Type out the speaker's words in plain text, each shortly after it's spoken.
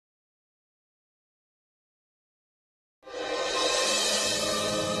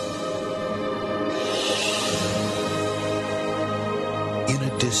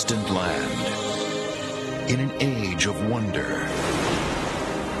distant land, in an age of wonder,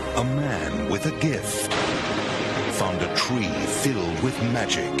 a man with a gift found a tree filled with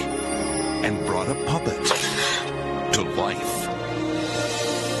magic and brought a puppet to life.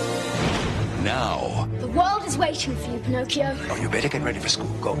 Now, the world is waiting for you, Pinocchio. Oh, you better get ready for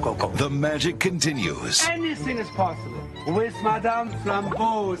school. Go, go, go. The magic continues. Anything is possible with Madame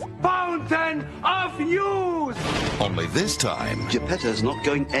Flambeau's Fountain of Youth! Only this time, Geppetto's not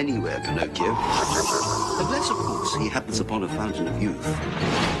going anywhere, Pinocchio. Unless, of course, he happens upon a fountain of youth.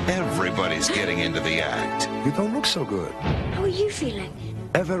 everybody's getting into the act. You don't look so good. How are you feeling?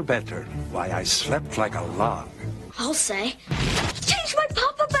 Ever better. Why, I slept like a log. I'll say. Change my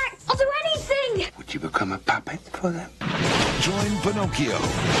papa back! I'll do anything! Would you become a puppet for them? Join Pinocchio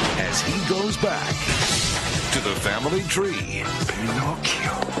as he goes back to the family tree.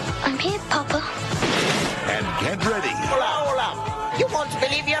 Pinocchio. I'm here, Papa. And get ready. Hola, hola. You won't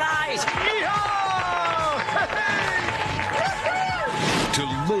believe your eyes. To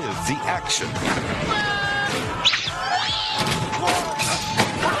live the action.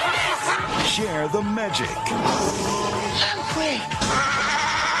 Share the magic.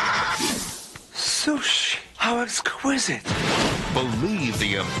 Sushi. How exquisite. Believe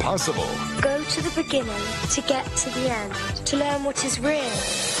the impossible. Go to the beginning to get to the end. To learn what is real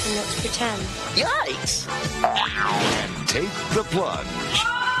and not to pretend. Yikes. And take the plunge.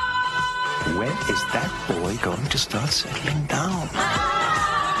 When is that boy going to start settling down?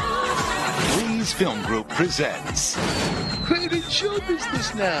 Please Film Group presents We're in show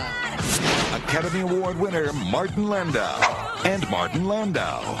business now. Academy Award winner Martin Landau and Martin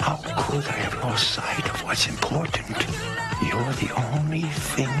Landau. How could I have lost sight of what's important? You're the only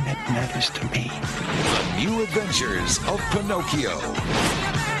thing that matters to me. The new adventures of Pinocchio.